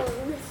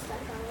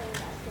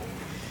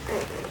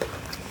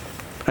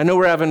 I know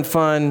we're having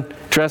fun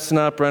dressing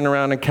up, running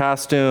around in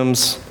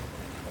costumes.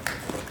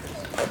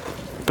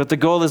 But the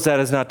goal is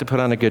not to put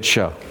on a good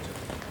show.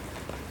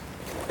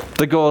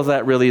 The goal of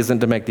that really isn't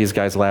to make these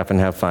guys laugh and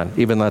have fun,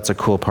 even though that's a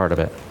cool part of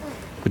it.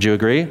 Would you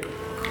agree?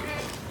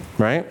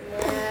 Right?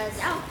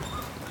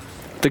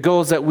 The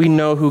goal is that we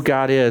know who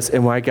God is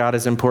and why God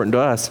is important to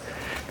us.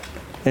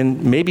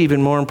 And maybe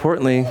even more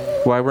importantly,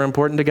 why we're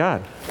important to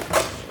God.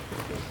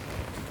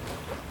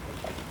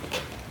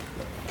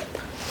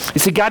 You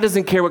see, God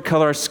doesn't care what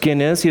color our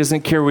skin is. He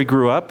doesn't care where we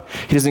grew up.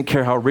 He doesn't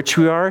care how rich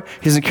we are.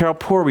 He doesn't care how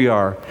poor we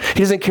are. He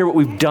doesn't care what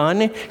we've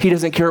done. He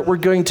doesn't care what we're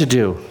going to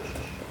do.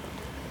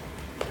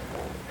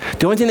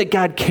 The only thing that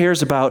God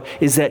cares about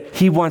is that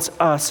he wants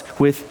us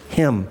with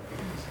him.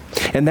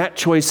 And that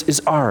choice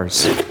is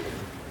ours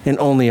and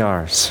only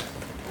ours.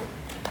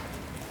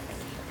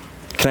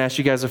 Can I ask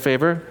you guys a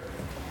favor?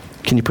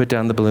 Can you put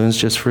down the balloons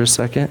just for a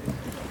second?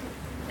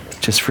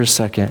 Just for a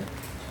second.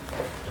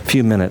 A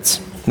few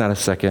minutes, not a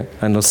second.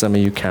 I know some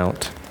of you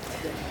count.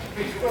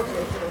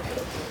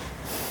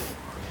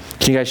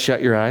 Can you guys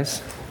shut your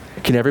eyes?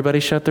 Can everybody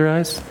shut their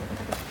eyes?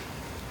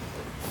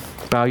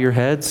 Bow your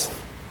heads.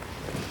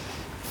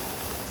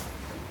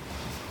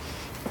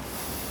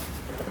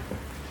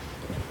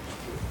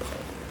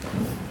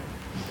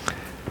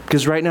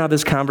 Because right now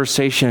this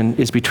conversation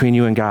is between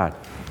you and God.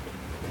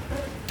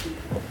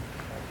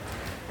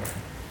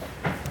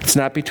 It's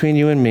not between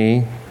you and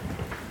me.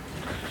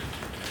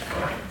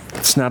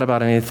 It's not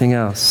about anything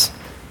else.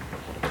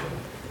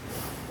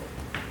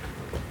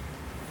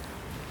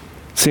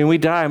 See, when we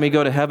die and we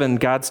go to heaven,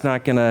 God's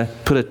not going to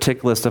put a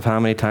tick list of how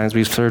many times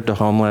we've served the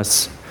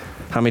homeless,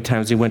 how many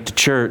times we went to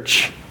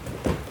church.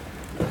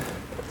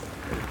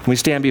 When we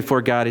stand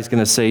before God, he's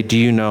going to say, "Do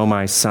you know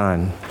my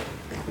son?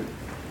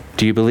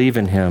 Do you believe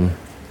in him?"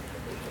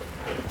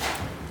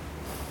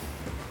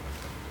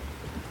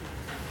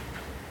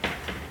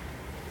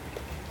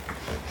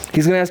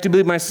 He's going to ask, "Do you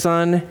believe my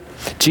son?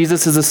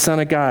 Jesus is the Son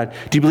of God.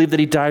 Do you believe that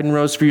he died and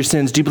rose for your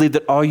sins? Do you believe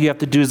that all you have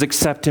to do is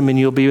accept him and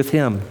you'll be with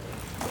him?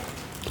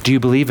 Do you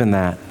believe in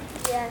that?"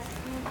 Yes.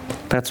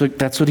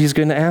 That's what he's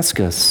going to ask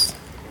us.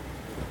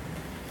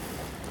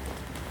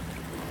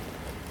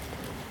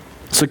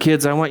 So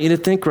kids, I want you to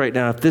think right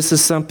now, if this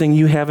is something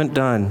you haven't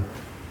done,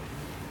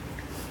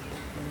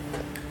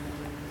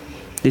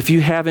 if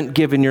you haven't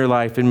given your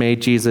life and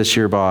made Jesus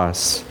your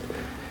boss,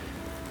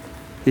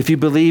 if you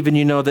believe and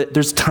you know that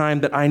there's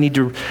time that I need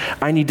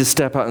to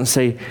step out and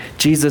say,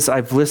 "Jesus,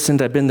 I've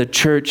listened, I've been to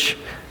church,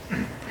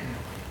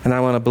 and I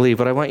want to believe,"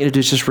 what I want you to do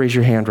is just raise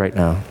your hand right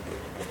now.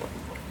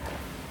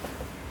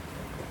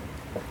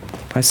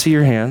 I see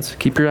your hands.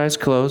 Keep your eyes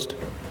closed.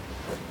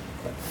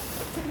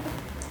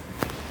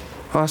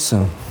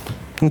 Awesome.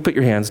 You can put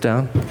your hands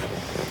down.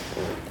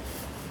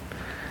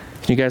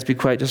 Can you guys be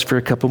quiet just for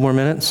a couple more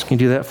minutes? Can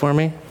you do that for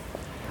me?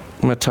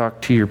 I'm going to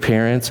talk to your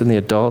parents and the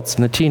adults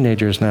and the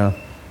teenagers now.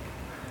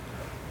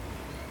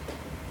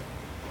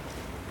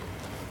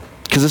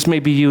 Because this may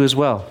be you as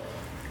well.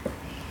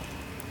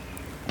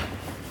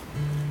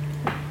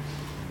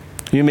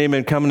 You may have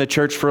been coming to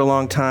church for a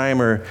long time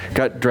or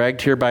got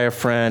dragged here by a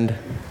friend.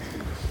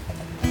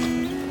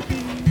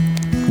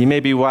 You may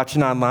be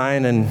watching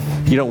online and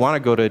you don't want to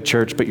go to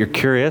church, but you're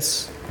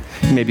curious.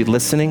 You may be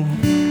listening.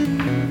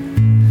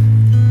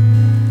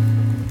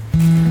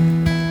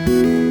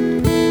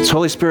 Is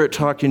Holy Spirit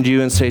talking to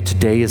you and say,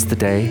 "Today is the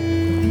day"?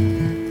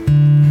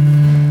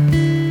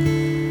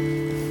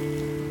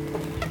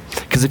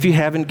 Because if you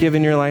haven't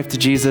given your life to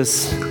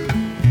Jesus,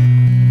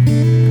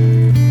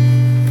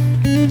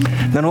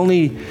 not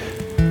only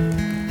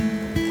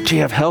do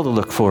you have hell to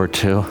look forward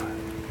to,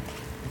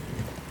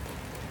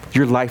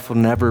 your life will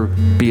never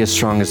be as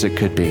strong as it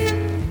could be.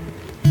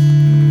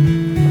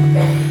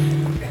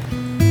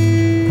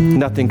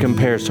 Nothing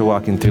compares to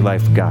walking through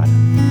life with God.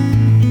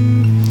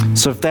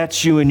 So if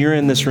that's you and you're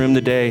in this room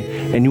today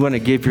and you want to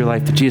give your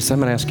life to Jesus, I'm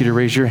going to ask you to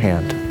raise your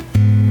hand.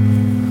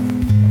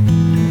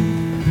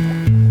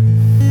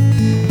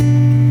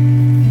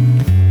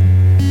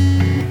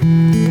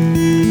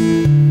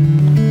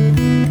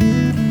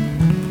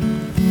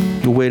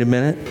 Wait a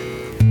minute.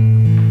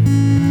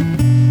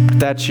 If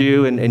that's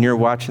you and you're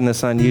watching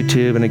this on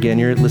YouTube, and again,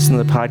 you're listening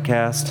to the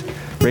podcast,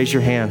 raise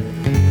your hand.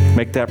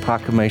 Make that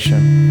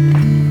proclamation.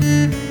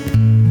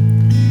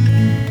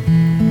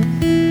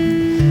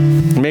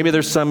 Maybe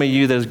there's some of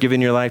you that has given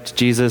your life to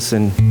Jesus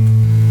and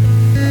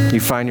you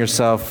find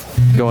yourself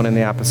going in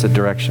the opposite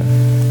direction.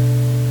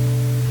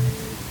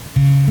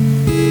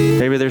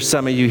 Maybe there's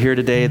some of you here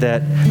today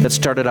that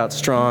started out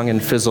strong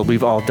and fizzled.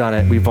 We've all done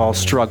it. We've all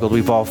struggled.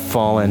 We've all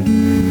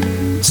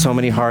fallen. So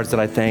many hearts that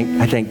I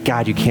thank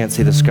God you can't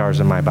see the scars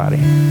in my body.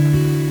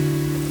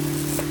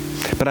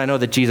 But I know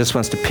that Jesus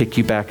wants to pick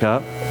you back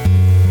up.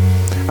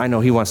 I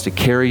know he wants to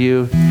carry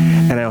you.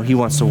 And I know he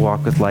wants to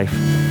walk with life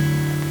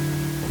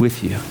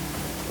with you.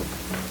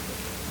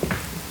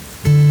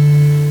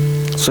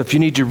 So if you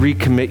need to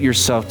recommit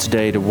yourself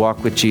today to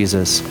walk with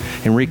Jesus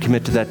and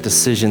recommit to that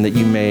decision that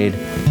you made,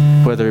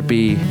 whether it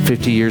be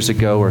 50 years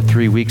ago or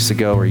 3 weeks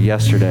ago or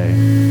yesterday,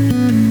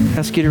 I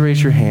ask you to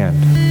raise your hand.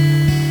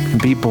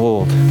 And be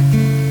bold.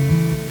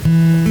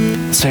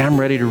 Say, I'm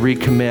ready to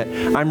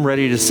recommit. I'm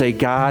ready to say,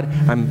 God,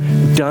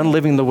 I'm done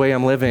living the way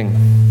I'm living.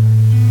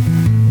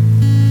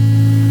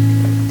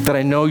 That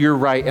I know you're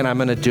right and I'm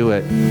going to do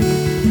it.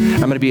 I'm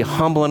going to be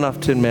humble enough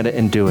to admit it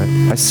and do it.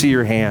 I see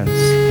your hands.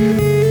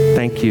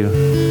 Thank you.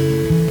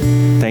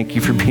 Thank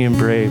you for being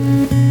brave.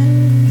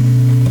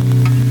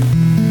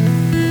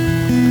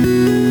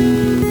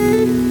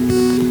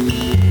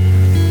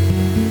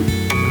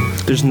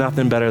 There's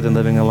nothing better than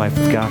living a life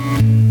with God.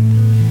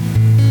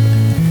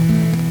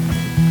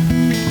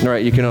 All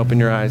right, you can open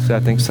your eyes. I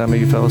think some of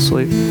you fell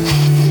asleep.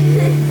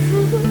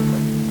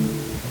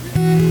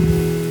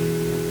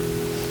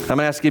 I'm going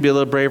to ask you to be a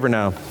little braver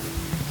now.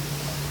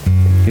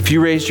 If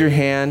you raised your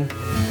hand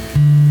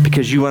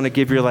because you want to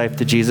give your life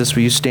to Jesus,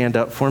 will you stand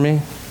up for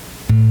me?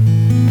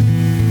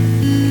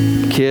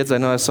 Kids, I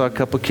know I saw a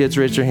couple kids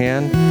raise their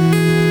hand.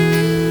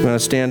 You want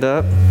to stand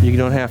up? You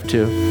don't have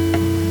to.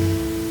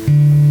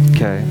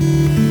 Okay.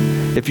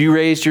 If you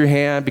raised your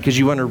hand because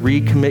you want to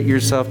recommit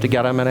yourself to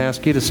God, I'm going to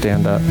ask you to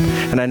stand up.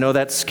 And I know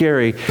that's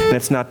scary, and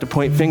it's not to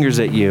point fingers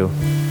at you,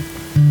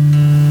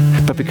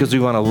 but because we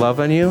want to love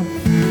on you.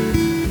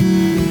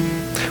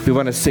 We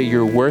want to say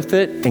you're worth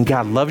it, and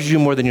God loves you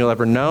more than you'll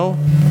ever know.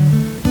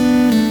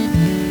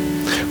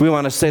 We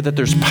want to say that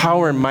there's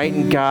power and might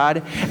in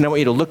God, and I want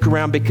you to look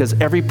around because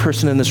every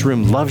person in this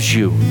room loves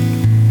you,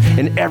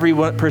 and every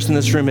person in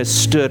this room has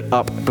stood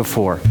up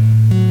before.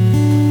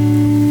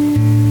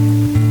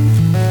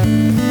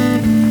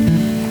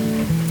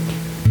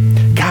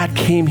 God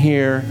came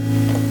here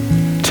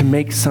to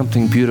make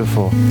something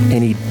beautiful,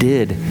 and He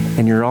did,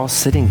 and you're all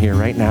sitting here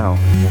right now.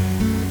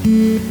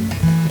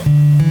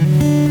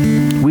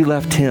 We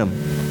left Him,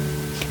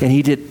 and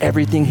He did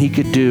everything He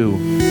could do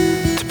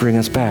to bring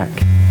us back.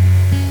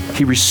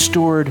 He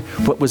restored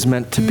what was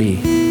meant to be.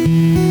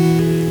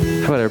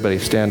 How about everybody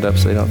stand up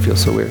so they don't feel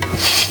so weird?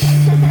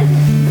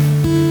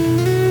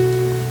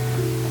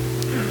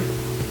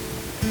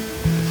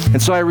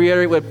 And so I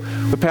reiterate what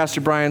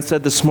Pastor Brian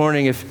said this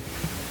morning. If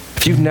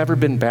you've never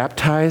been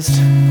baptized,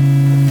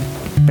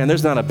 man,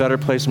 there's not a better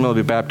place in the world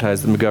to be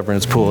baptized than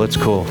McGovern's pool. It's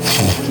cool.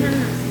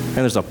 And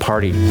there's a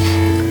party.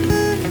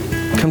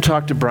 Come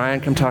talk to Brian.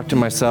 Come talk to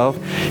myself.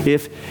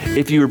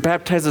 If you were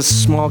baptized as a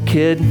small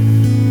kid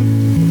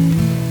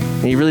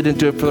and you really didn't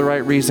do it for the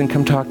right reason,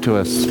 come talk to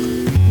us.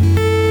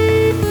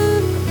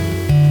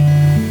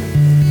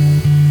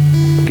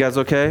 You guys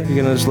okay? You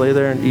gonna just lay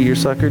there and eat your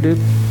sucker, dude?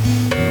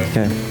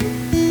 Okay.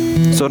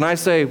 So when I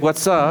say,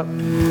 what's up?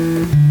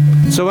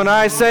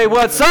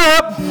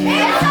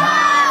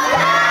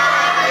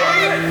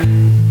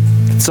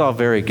 It's all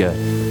very good.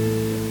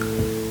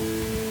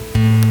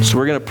 So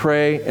we're going to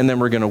pray, and then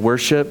we're going to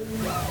worship.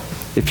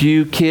 If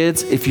you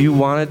kids, if you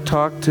want to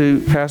talk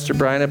to Pastor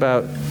Brian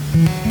about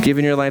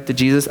giving your life to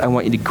Jesus, I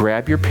want you to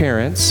grab your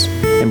parents,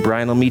 and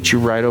Brian will meet you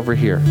right over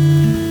here.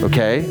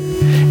 Okay?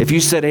 If you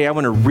said, hey, I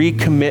want to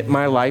recommit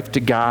my life to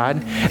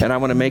God, and I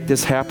want to make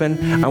this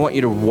happen, I want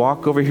you to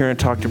walk over here and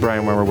talk to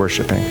Brian when we're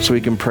worshiping, so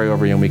we can pray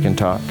over you and we can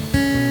talk.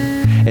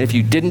 And if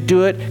you didn't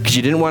do it because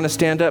you didn't want to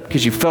stand up,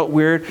 because you felt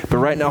weird, but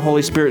right now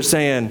Holy Spirit's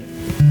saying,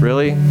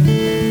 really?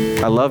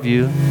 I love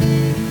you.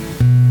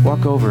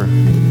 Walk over.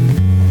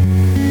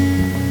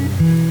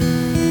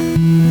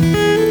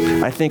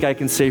 I think I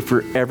can say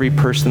for every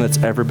person that's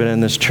ever been in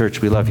this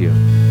church, we love you.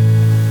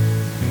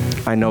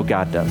 I know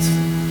God does.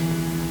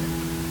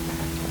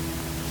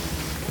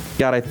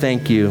 God, I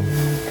thank you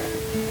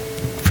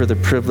for the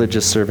privilege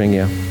of serving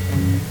you.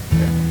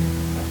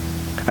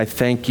 I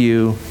thank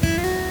you,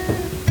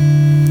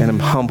 and I'm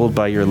humbled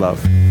by your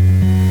love.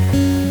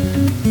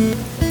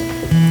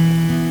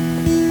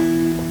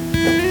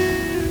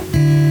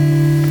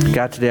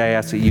 God, today I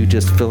ask that you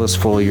just fill us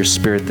full of your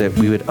Spirit, that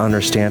we would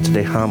understand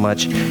today how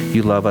much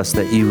you love us,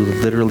 that you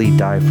literally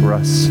died for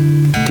us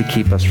to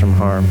keep us from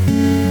harm.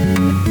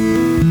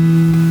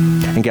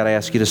 And God, I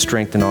ask you to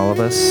strengthen all of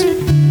us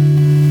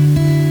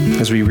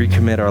as we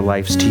recommit our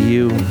lives to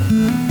you,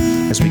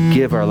 as we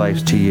give our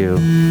lives to you,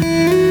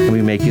 and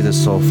we make you the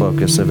sole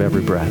focus of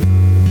every breath.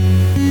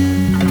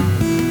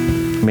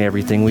 May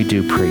everything we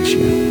do praise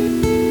you.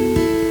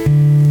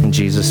 In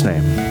Jesus'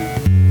 name,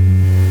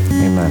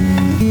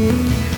 amen.